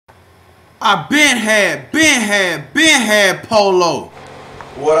I been had Polo.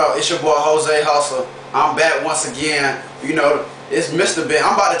 What up? It's your boy Jose Hustle. I'm back once again. You know, it's Mr. Ben.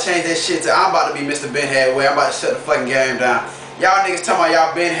 I'm about to change that shit to I'm about to be Mr. Ben Hadway. I'm about to shut the fucking game down. Y'all niggas talking about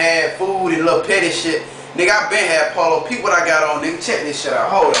y'all been had food and little petty shit. Nigga, I been had Polo. Peep what I got on, nigga. Check this shit out.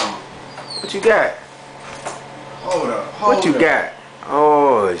 Hold on. What you got? Hold up. What you got?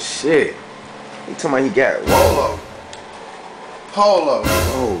 Oh shit. He talking about he got Polo. Polo.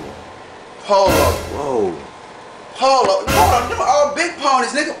 Whoa. Polo. Whoa. Polo. Hold on. Them all big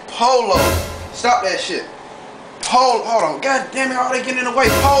ponies, nigga. Polo. Stop that shit. Polo. Hold on. God damn it. All they getting in the way.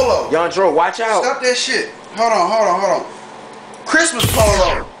 Polo. Yandro, watch out. Stop that shit. Hold on. Christmas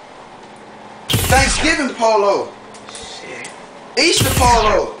Polo. Thanksgiving Polo. Shit. Easter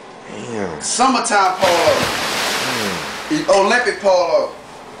Polo. Damn. Summertime Polo. Olympic Polo.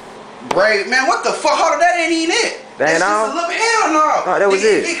 Brave. Man, what the fuck? Hold on. That ain't even it. That ain't all? Hell no. Oh, that was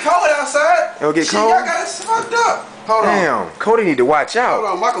it. It get cold outside. It'll get cold? Y'all got us fucked up. Hold on. Damn. Cody need to watch out.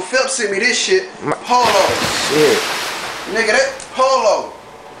 Hold on. Michael Phelps sent me this shit. Polo. Shit. Nigga, that Polo.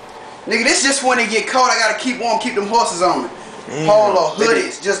 Nigga, this just when it get cold. I gotta keep warm, keep them horses on me. Damn. Polo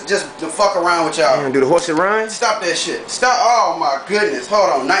hoodies, just to fuck around with y'all. Do the horses run? Stop that shit. Stop. Oh my goodness.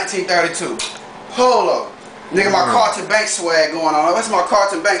 Hold on. 1932. Polo. Nigga, my Carlton Banks swag going on. That's my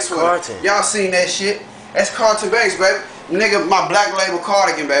Carlton Banks swag. Y'all seen that shit? That's Carlton Banks, baby. Nigga, my black label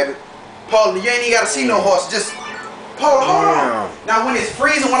cardigan, baby. Polo, you ain't even gotta see no horse. Just Polo. Hold on. Now when it's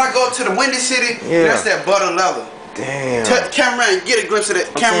freezing, when I go up to the Windy City, that's that butter leather. Damn. Cameraman, get a glimpse of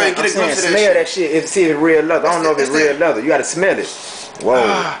that. Cameraman, get a glimpse of that. Smell that shit. If see if it's real leather. I don't know if it's real leather. You gotta smell it.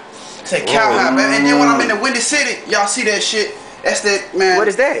 Whoa. Say cowhide, man. And then when I'm in the Windy City, y'all see that shit. That's that, man. What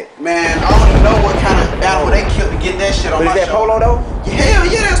is that? Man, I don't even know what kind of animal they killed to get that shit on my show. Is that Polo though? Hell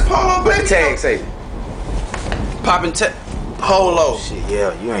yeah, that's Polo, baby. What the tag say? Poppin' Polo. Shit,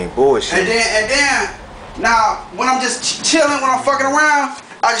 yeah, you ain't bullshit. And then, now when I'm just chilling, when I'm fucking around,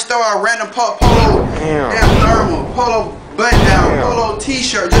 I just throw out random Polo, damn thermal, Polo button down, Polo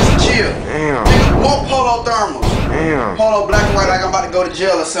t-shirt, just to chill. Damn. Nigga, more Polo thermals. Damn. Polo black and white like I'm about to go to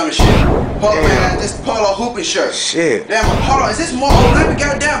jail or some shit. Polo, man, this Polo hooping shirt. Shit. Damn, hold on, is this more Olympic?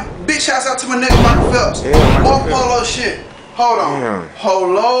 Goddamn, big shouts out to my nigga Michael Phelps. Yeah, more Polo shit. Hold on. Damn.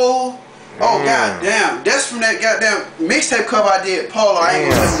 Polo. Oh goddamn, that's from that goddamn mixtape cover I did. Polo, I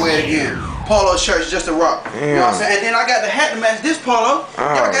ain't gonna wear it again. Polo shirts just a rock. You know what I'm saying? And then I got the hat to match this Polo.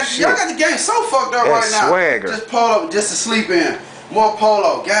 Y'all got the game so fucked up right now. Swagger. Just Polo, just to sleep in. More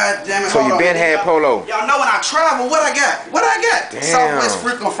Polo. God damn it. So you been had Polo. Y'all know when I travel, what I got? Damn. Southwest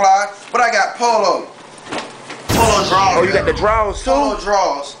frequent fly, but I got Polo. Polo draws. Oh, you got the draws too? Polo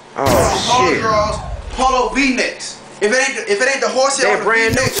draws. Oh Polo shit. draws. Polo V-necks. If it ain't the horse head, they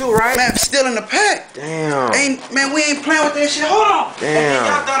brand new too, right? Man, still in the pack. Damn. Man, we ain't playing with that shit. Hold on. Damn.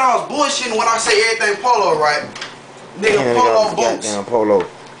 Y'all thought I was bullshitting when I say everything Polo, right? Nigga, Polo boots. Damn, Polo.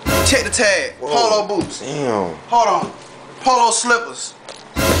 Check the tag. Whoa. Polo boots. Damn. Hold on. Polo slippers.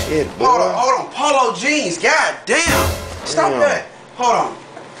 Shit, boy. Hold on. Polo jeans. God damn. Stop that. Hold on.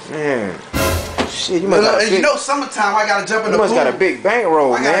 Man. Shit, you must got you know, summertime I gotta jump in the pool. You must got a big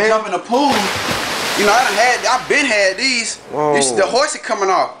bankroll, man. I gotta jump in the pool. You know, I've been had these. The horsey coming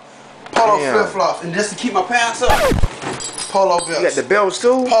off. Polo flip flops, and just to keep my pants up. Polo belts. You got the belts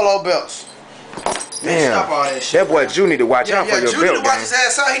too? Polo belts. Man, stop all that shit. That boy Drew need to watch out for your belt game. Drew need to watch his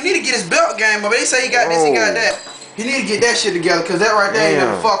ass out. He need to get his belt game, but they say he got this, he got that. He need to get that shit together, cause that right there ain't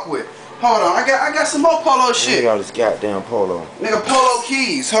nothing to fuck with. Hold on, I got some more Polo shit. You got this goddamn Polo. Nigga, Polo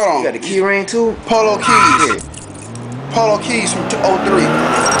keys. Hold on. You got the key ring too? Polo keys. Polo keys from 03.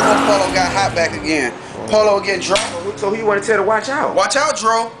 Polo got hot back again. Polo getting dropped. So who you want to tell to watch out? Watch out,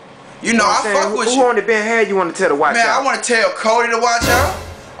 Dro. You know, I fuck with you. Who on the been had you want to tell to watch out? Man, I want to tell Cody to watch out.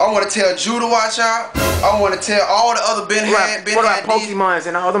 I want to tell Drew to watch out. I want to tell all the other Ben had. What about Pokemons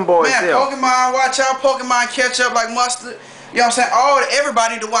and all them boys? Man, Pokemon, watch out. Pokemon catch up like mustard. You know what I'm saying?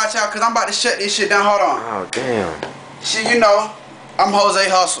 Everybody need to watch out, because I'm about to shut this shit down. Hold on. Oh, damn. Shit, you know, I'm Jose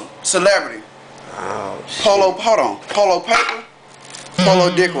Hustle, celebrity. Oh, shit. Polo, hold on. Polo paper, Polo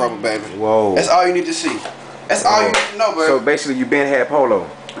dick rubber, baby. Whoa. That's all you need to see. That's all you need to know, baby. So basically, you been had Polo.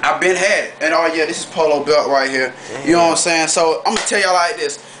 I've been had it. And this is Polo belt right here. Damn. You know what I'm saying? So I'm gonna tell y'all like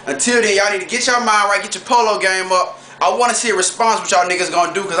this. Until then, y'all need to get your mind right, get your Polo game up. I want to see a response what y'all niggas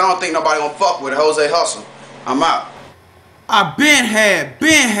gonna do, because I don't think nobody gonna fuck with it. Jose Hustle. I'm out. I been had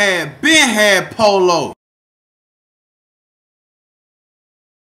Polo.